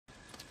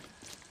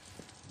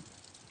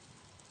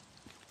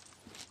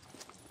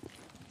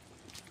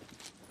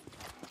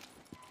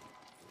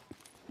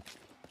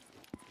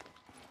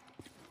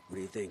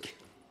do you think?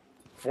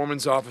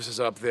 Foreman's office is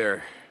up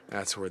there.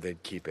 That's where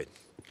they'd keep it.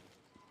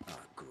 Oh,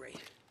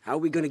 great. How are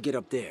we gonna get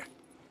up there?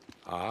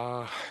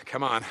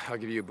 Come on. I'll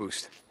give you a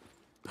boost.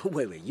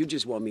 Wait, you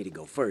just want me to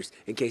go first,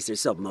 in case there's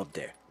something up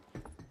there.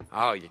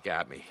 Oh, you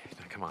got me.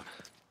 Now, come on.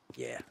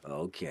 Yeah,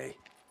 okay.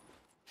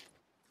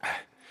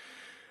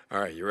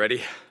 All right, you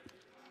ready?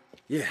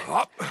 Yeah.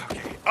 Up.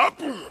 Okay,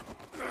 up.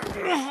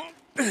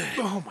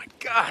 Oh, my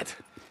God.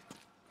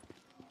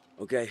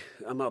 Okay,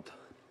 I'm up.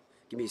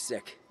 Give me a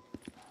sec.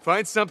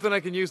 Find something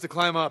I can use to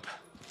climb up.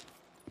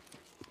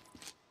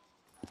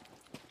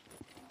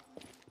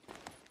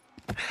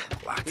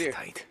 Locked Here.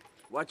 tight.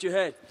 Watch your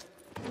head.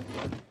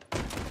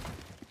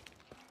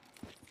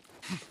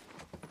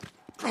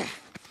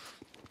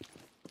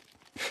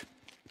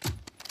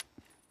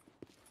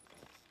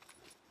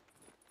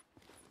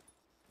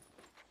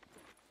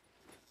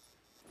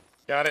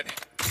 Got it.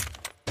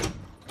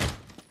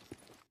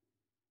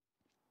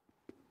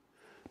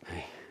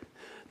 Hey,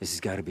 this has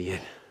got to be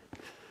it.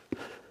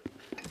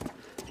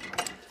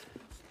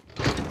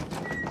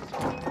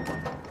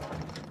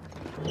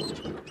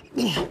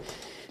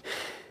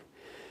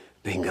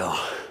 Bingo.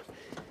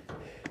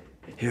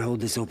 Here, hold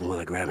this open while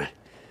I grab it.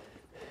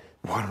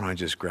 Why don't I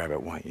just grab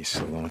it? Why, you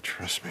still don't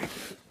trust me?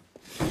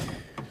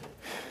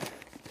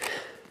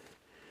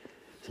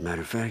 As a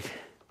matter of fact,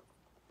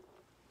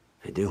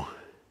 I do.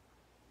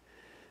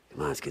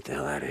 Come on, let's get the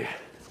hell out of here.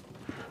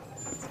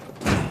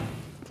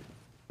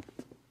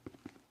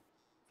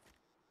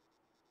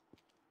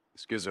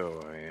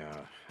 Skizzo,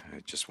 I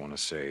just want to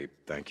say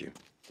thank you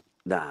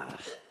Nah,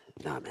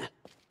 man.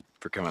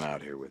 for coming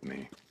out here with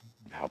me,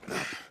 helping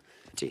out.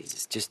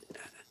 Jesus, just...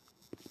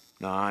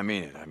 No, I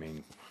mean it. I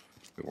mean,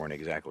 we weren't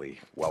exactly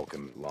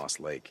welcome at Lost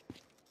Lake.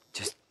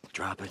 just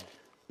drop it,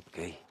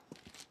 okay?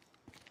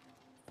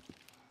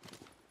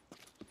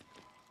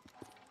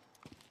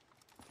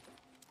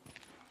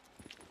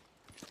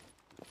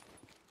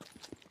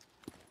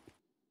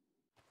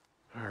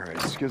 All right,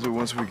 Skizzo,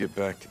 once we get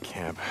back to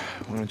camp,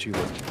 why don't you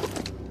look?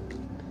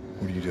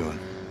 What are you doing?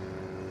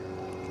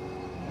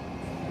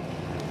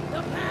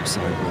 I'm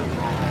sorry, brother.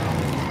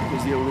 It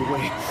was the only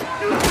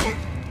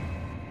way.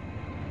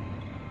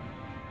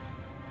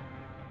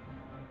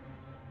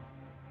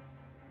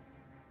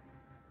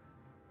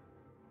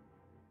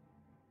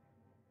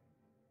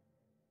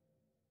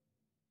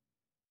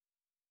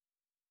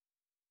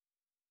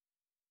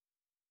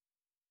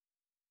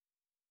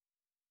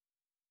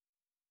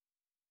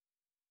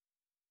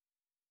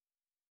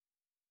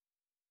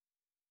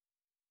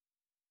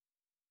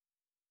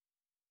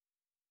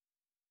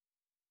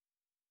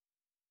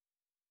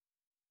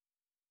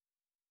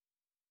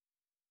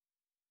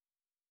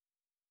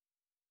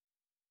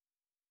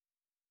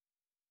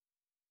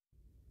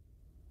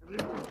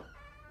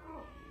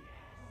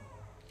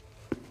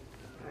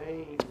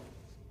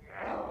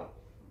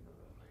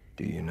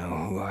 Do you know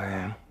who I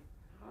am?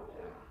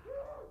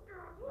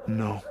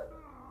 No.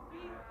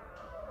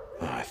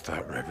 Oh, I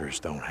thought rivers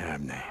don't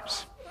have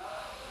names.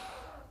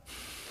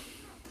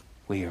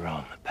 We are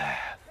on the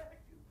path.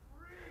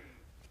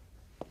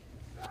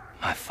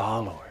 My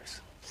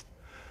followers.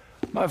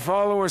 My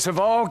followers have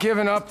all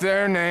given up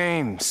their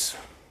names.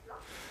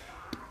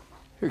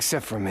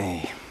 Except for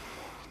me.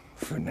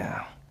 For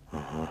now.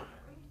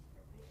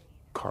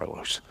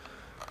 Carlos.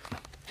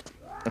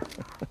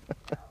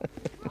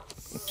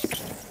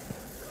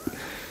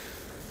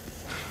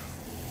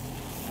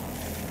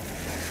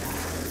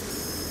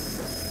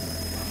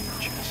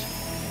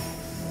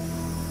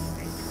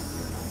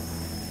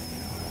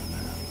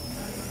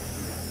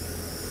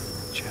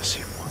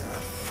 Jesse, what the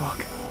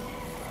fuck?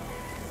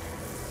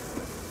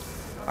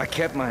 I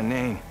kept my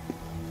name.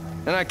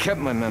 And I kept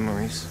my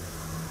memories.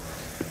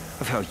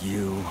 Of how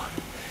you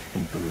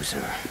and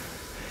Boozer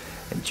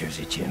and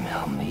Jersey Jim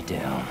held me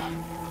down.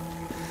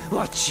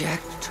 While Jack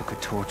took a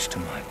torch to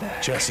my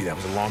back. Jesse, that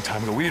was a long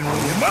time ago. We didn't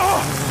really...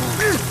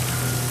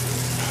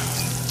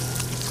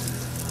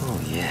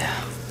 Oh,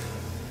 yeah.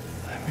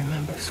 I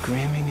remember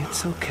screaming,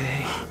 it's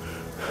okay.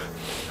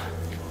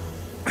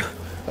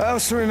 I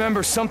also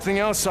remember something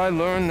else I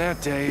learned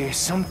that day.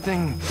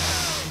 Something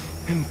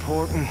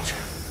important.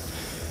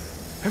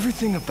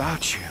 Everything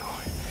about you.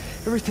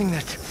 Everything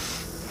that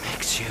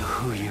makes you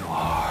who you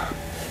are.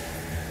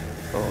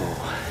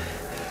 Oh,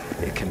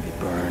 it can be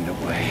burned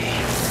away.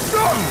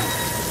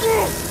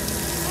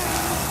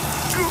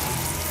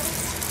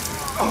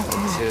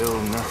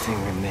 Until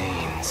nothing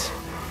remains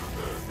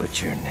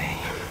but your name.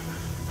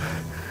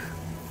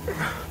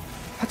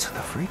 That's what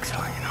the freaks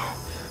are, you know.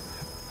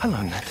 I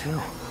learned that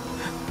too.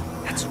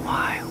 That's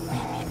why we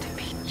need to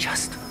be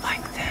just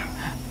like them.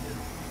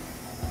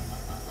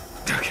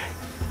 Okay.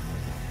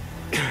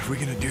 If we're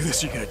gonna do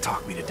this, you're gonna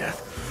talk me to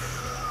death.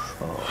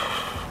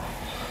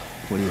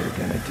 We are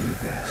gonna do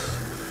this.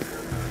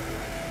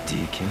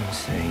 Deacon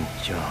St.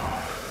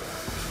 John.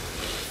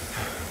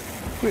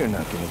 We're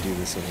not gonna do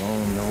this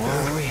alone, though,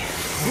 are we?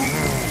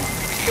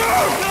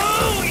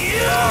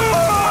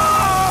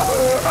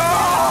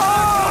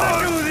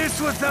 Not gonna do this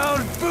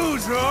without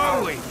Boozer,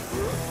 are we?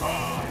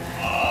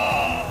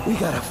 We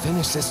got gotta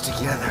finish this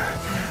together.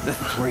 The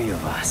three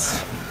of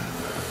us.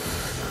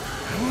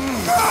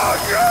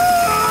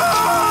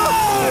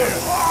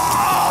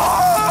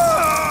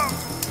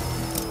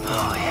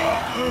 Oh, yeah.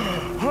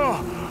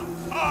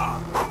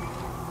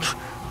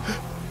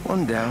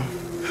 One down.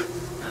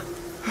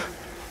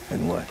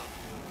 And what?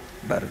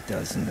 About a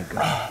dozen to go.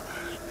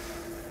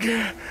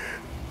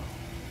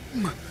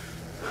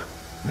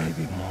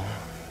 Maybe more.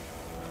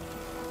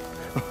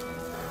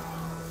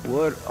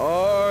 What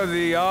are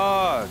the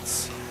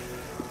odds?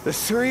 The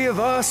three of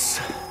us,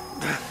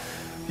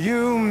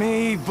 you,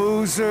 me,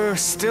 Boozer,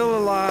 still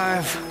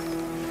alive,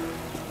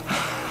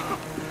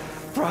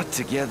 brought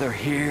together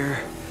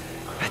here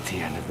at the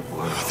end of the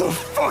world. What the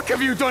fuck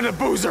have you done to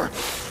Boozer?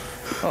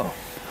 Oh,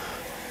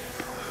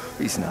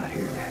 he's not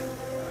here yet.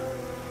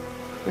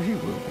 But he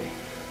will be.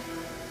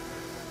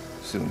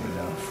 Soon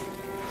enough.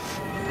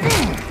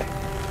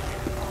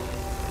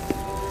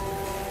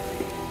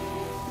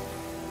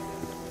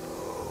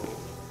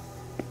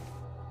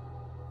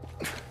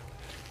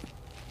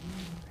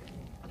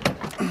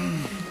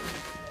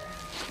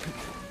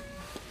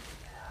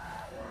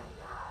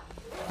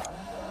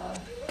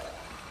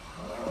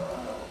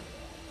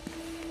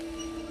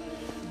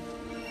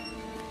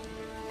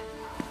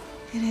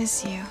 It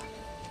is you.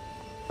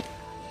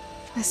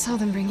 I saw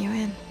them bring you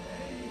in.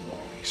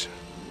 Lisa.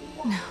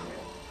 No.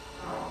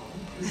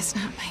 That's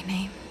not my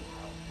name.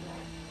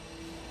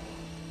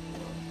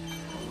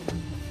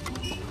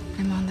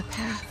 I'm on the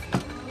path.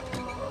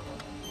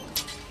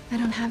 I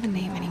don't have a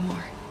name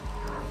anymore.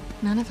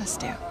 None of us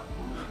do.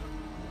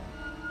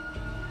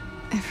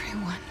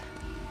 Everyone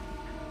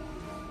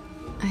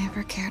I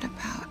ever cared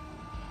about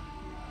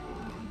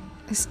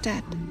is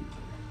dead.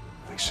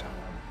 Lisa.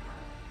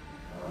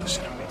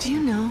 Listen to me. Do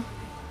you know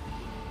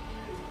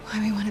why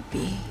we want to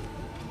be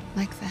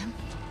like them?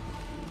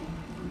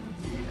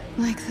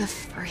 Like the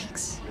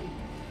freaks?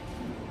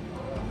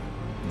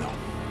 No.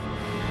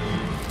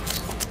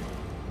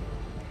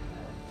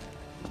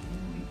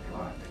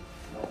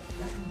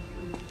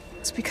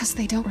 It's because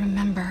they don't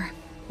remember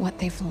what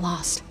they've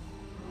lost.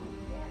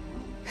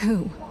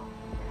 Who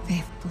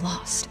they've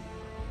lost.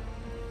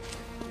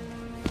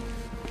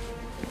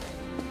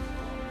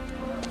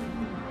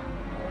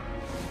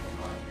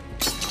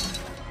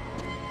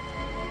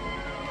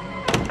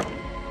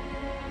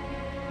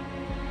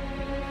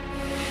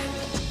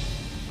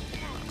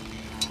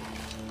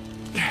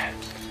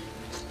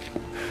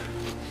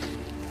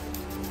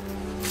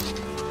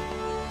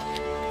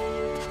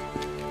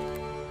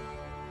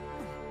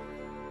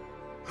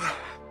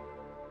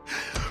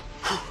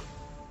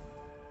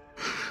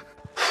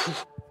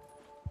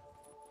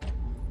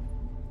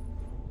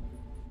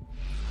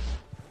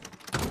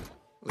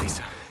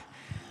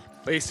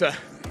 Lisa.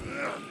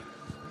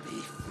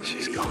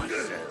 She's gone.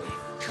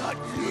 God,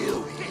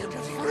 feel him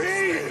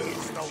free.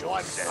 It's the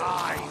one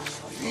side.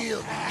 Feel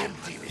the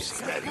emptiness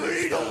that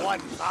is the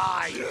one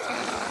side.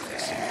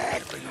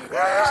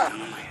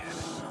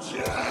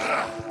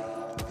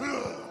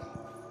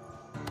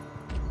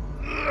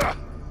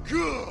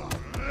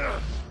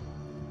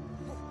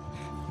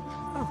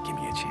 Oh, give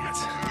me a chance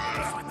to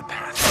find the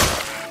path.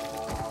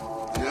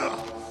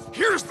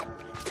 Here's the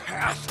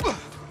path.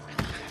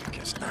 I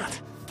guess not.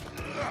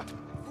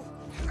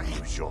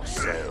 Use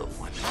yourself.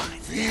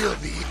 Feel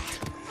the...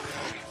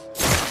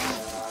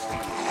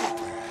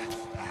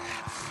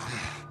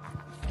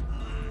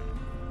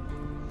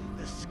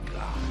 The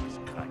scars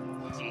cut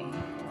deep.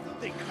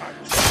 They cut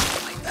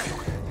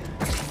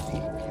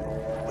deep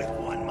with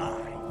one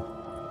mind.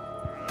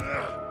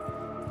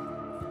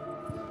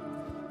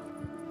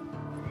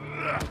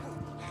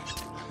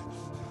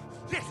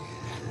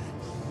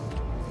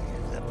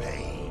 The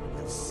pain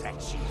will set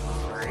you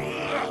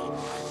free.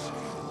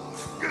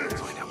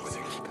 Find out where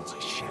they're keeping my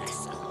shit.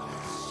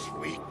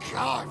 We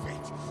carve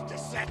it to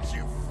set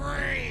you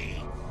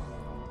free.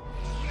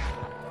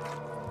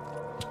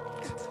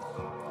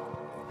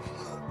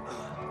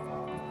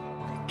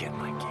 Get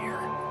my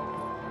gear.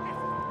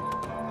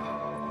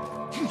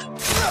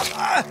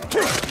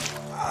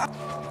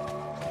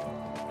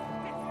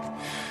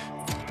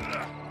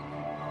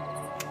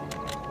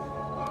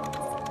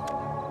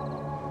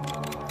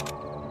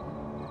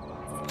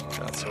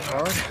 Not so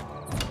hard.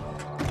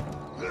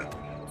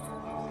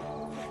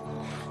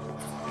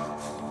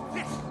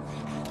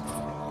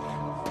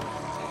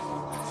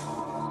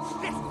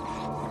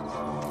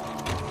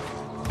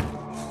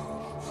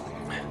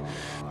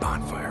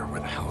 Bonfire?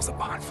 Where the hell's the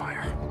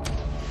bonfire?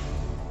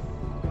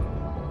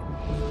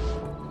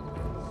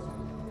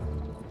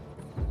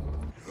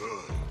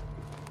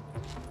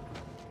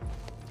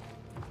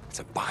 It's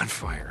a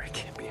bonfire. It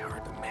can't be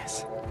hard to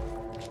miss.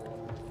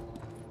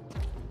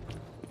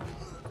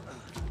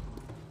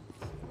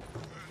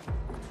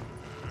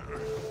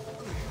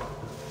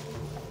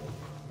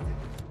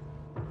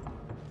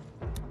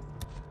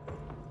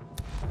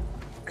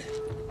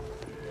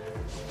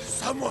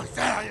 Someone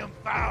said I am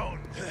found.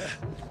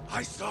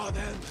 I saw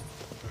them.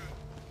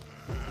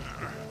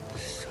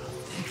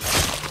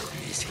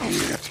 Something is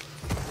here.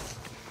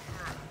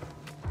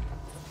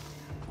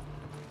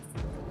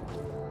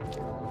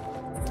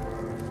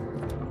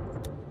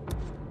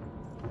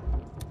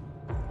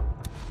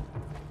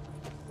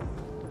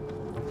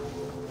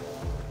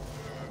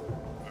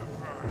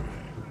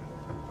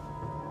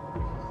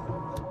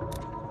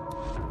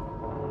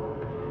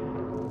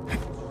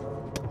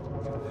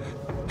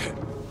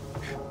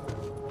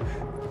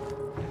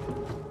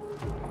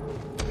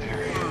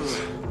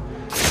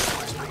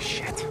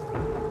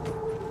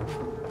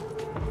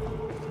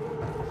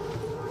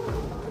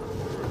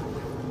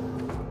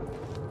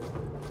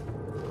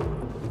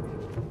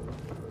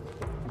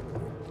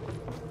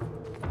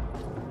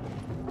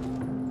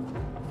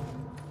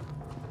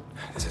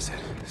 This is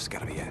it. This has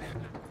gotta be it.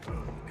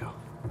 Go.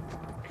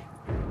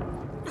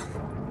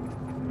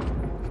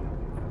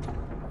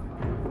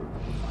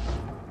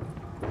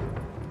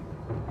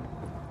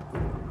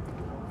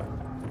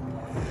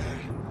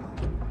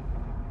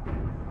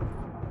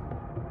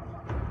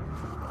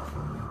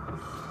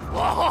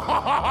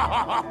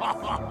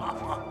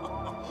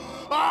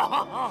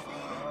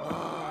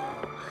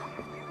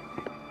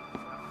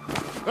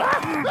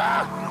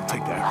 I'll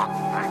take that.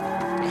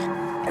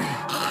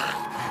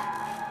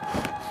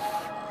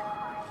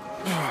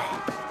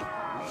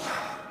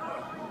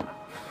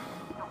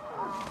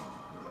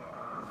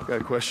 Got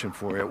a question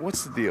for you.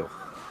 What's the deal?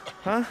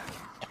 Huh?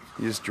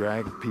 You just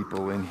drag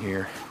people in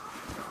here,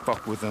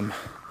 fuck with them,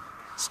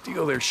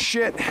 steal their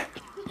shit,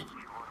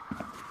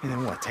 and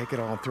then what, take it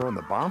all and throw it in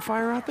the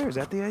bonfire out there? Is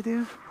that the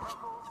idea?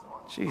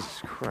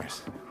 Jesus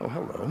Christ. Oh,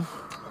 hello.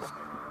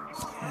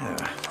 Yeah.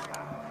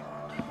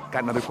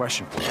 Got another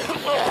question for you.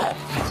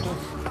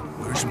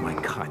 Where's my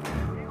cut?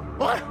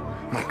 What?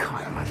 My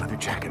cut, my leather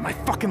jacket, my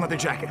fucking leather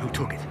jacket. Who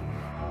took it?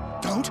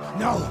 Don't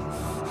know.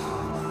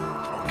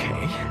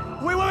 Okay.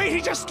 Wait, he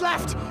just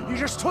left! He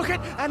just took it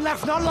and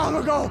left not long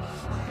ago!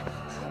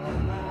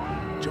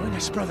 Join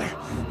us, brother.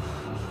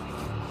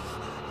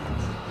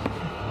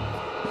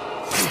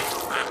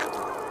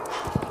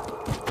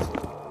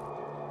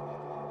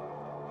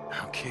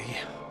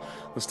 Okay,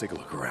 let's take a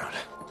look around.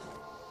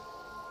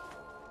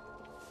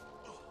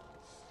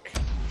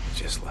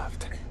 Just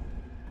left.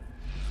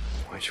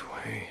 Which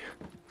way?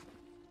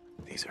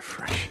 These are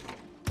fresh.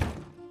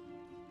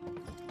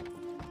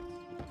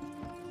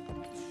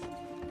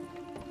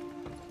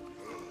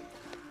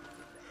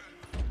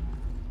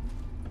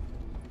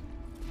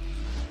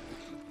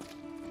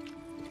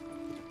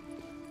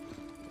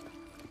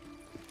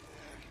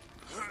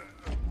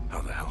 How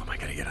the hell am I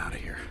gonna get out of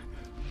here?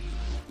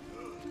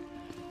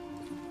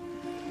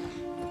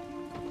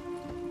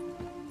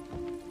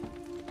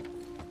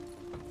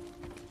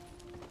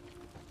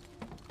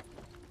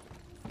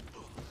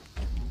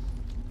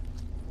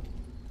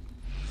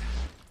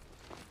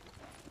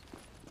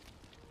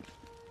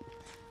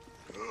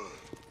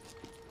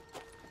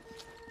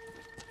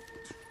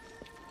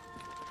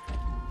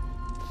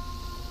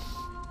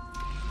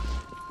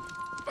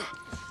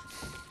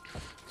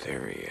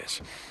 There he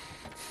is.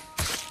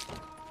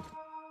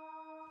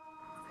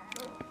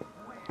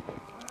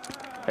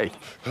 Hey.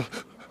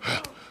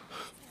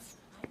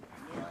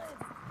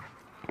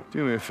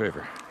 Do me a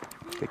favor.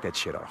 Take that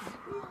shit off.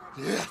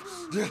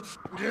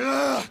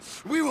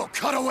 We will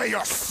cut away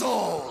your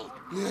soul!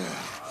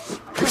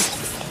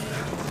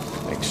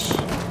 Thanks.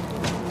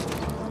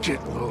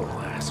 Shit, little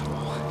asshole.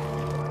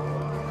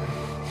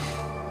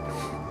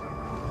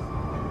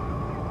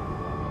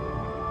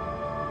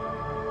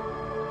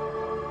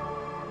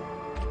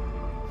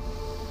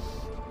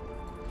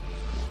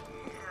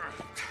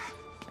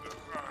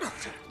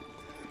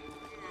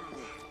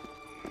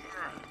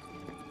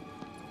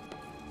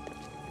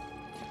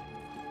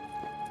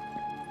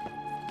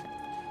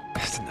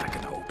 It's not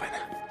gonna open.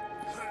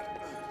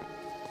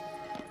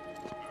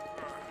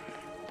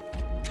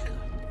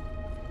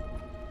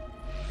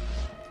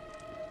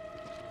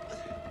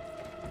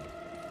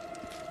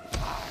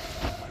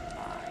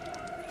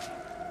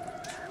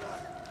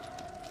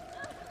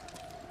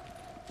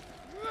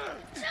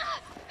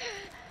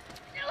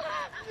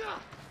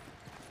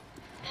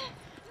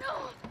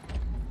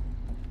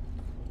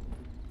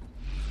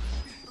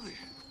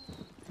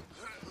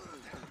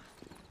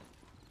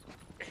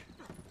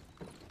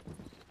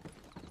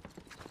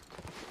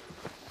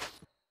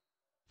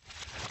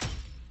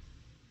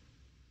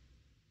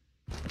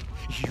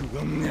 You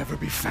will never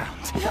be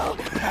found. No!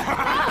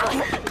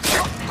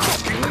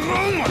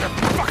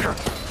 Motherfucker!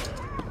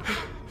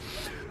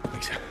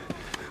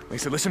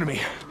 Lisa, listen to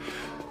me.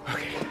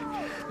 Okay,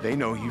 they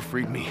know you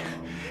freed me.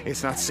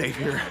 It's not safe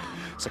here,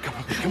 so come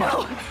with me, come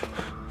on.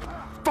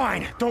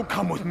 Fine, don't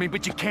come with me,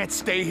 but you can't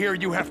stay here.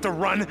 You have to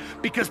run,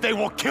 because they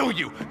will kill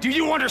you. Do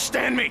you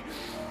understand me?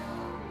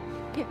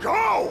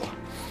 Go!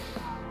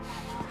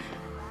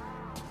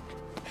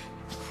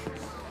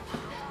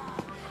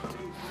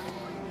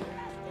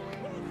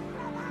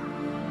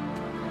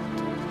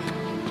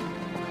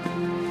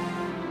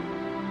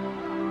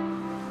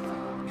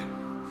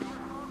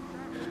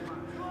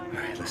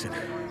 Listen,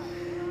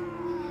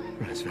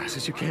 run as fast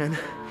as you can,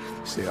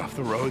 stay off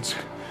the roads,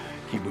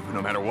 keep moving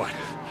no matter what.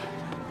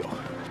 Go.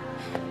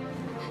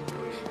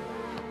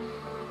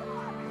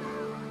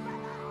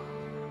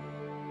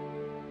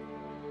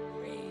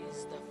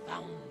 Praise the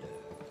founder.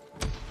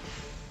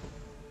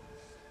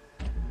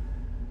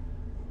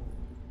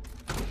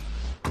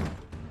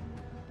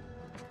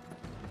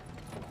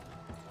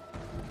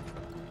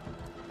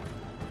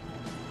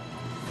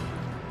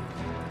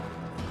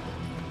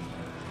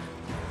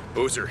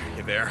 Boozer,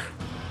 you there?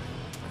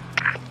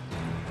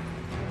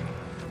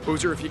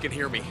 Boozer, if you can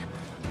hear me.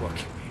 Look,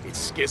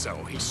 it's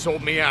Skizzo. He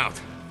sold me out.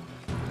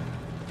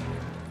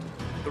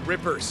 The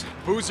Rippers.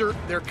 Boozer,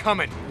 they're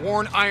coming.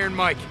 Warn Iron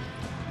Mike.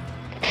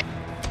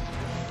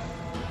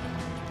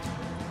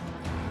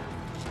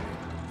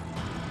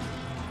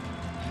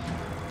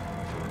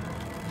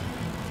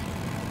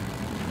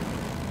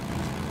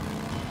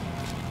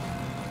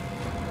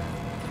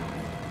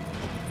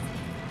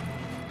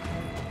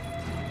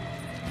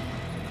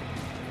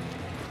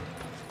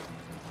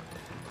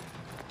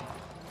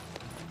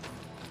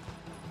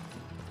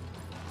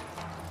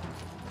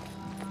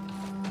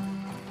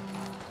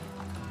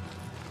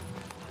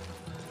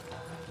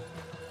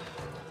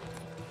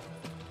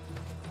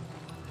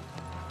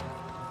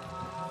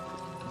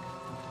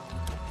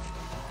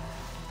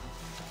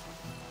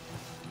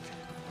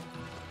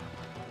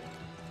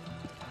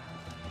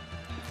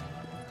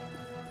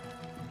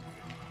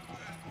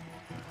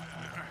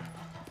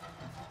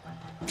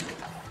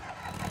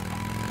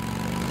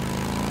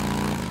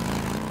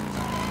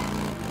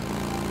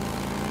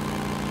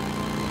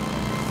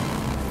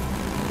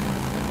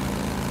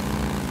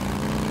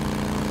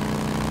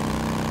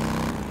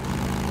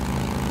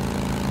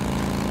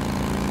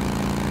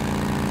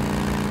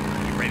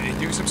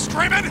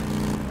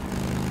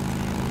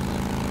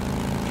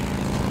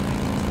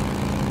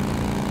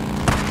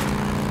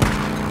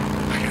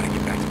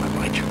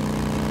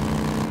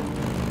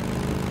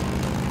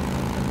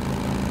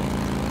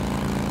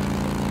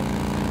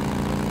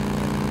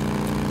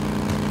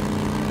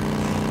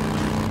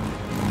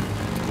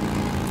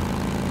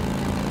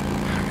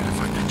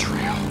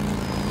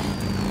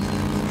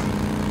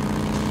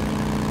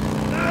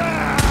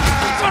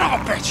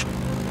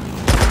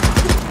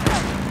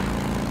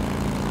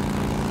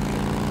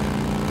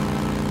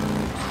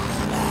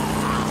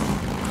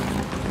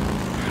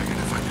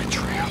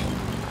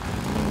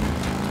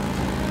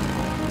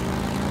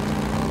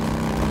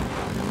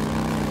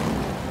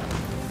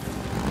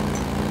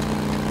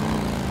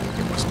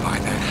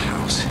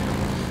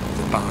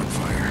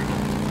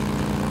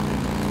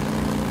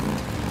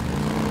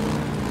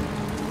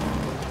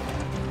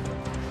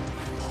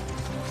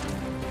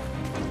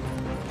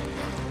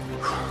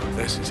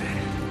 this is it.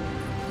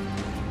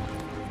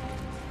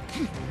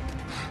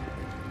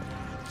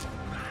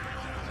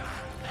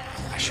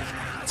 I should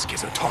have let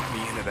Skizzo talk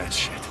me into that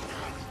shit.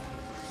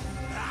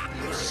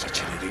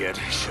 Such an idiot.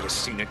 I should have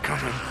seen it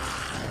coming.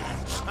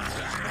 How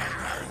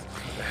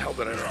the hell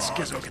did I let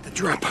Skizzo get the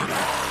drop on me?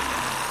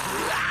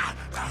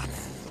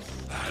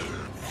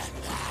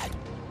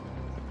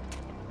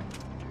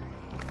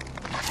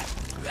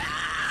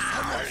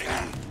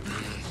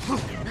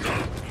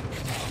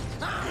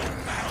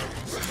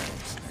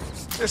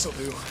 This'll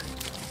do.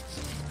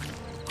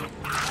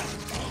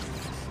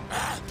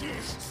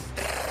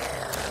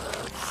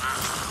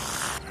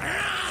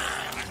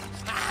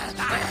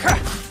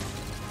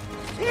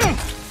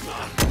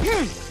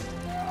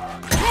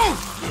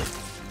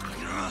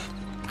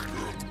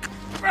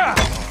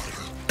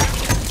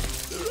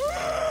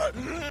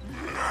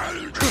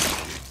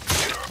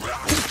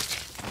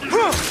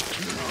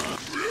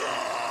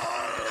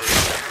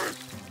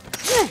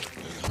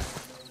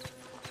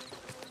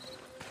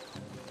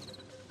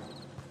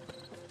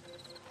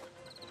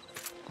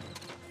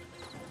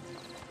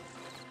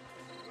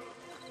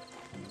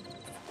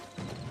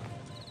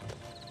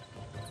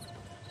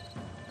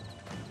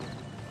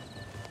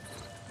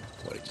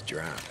 What did you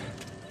drop?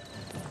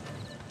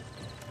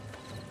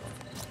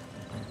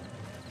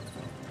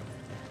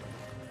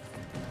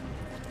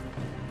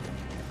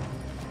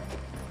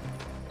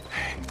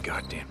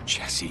 Goddamn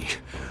Jesse,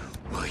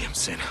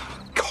 Williamson,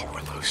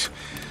 Carlos,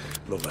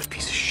 low-life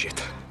piece of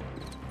shit.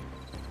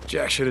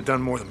 Jack should have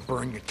done more than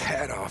burn your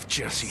tat off,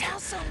 Jesse.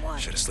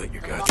 Should have slit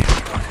your goddamn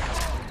throat.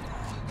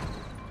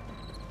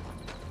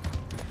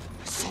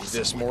 I see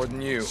this more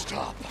than you.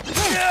 Stop.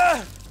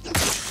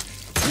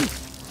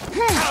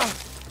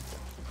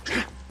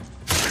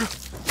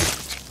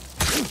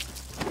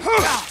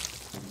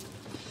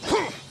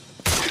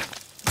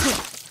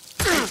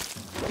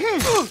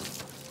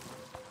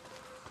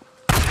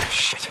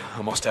 Shit,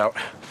 almost out.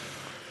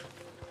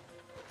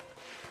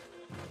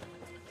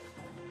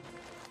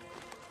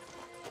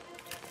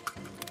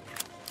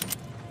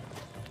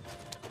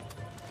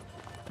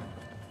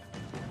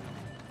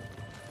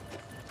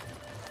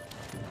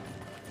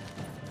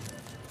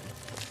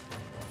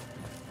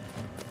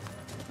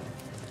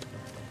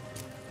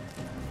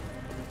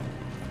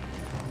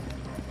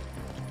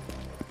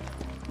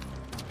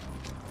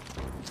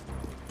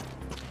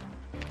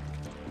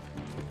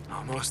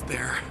 Almost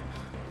there.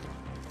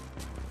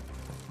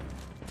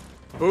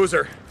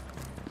 Boozer.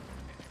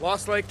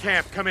 Lost Lake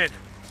Camp, come in.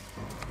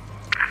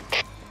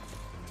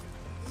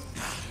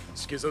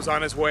 Skizzo's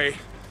on his way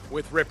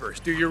with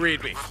Rippers. Do you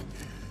read me?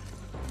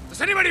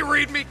 Does anybody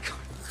read me?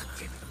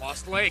 Damn it,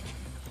 Lost Lake.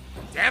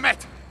 Damn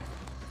it!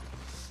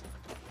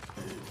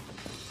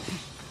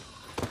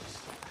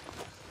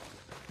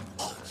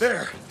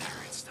 There.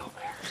 There, it's still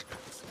there.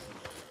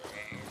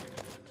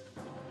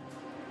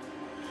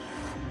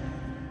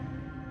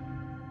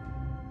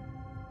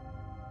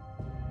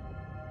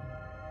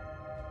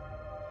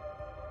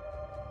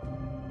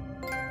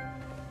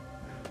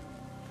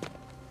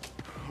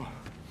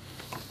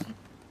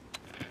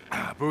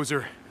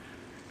 Boozer,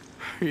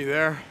 are you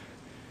there?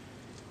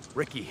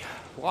 Ricky,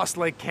 Lost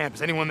Lake Camp,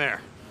 is anyone there?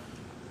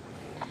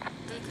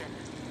 Deacon,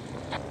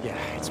 Yeah,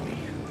 it's me.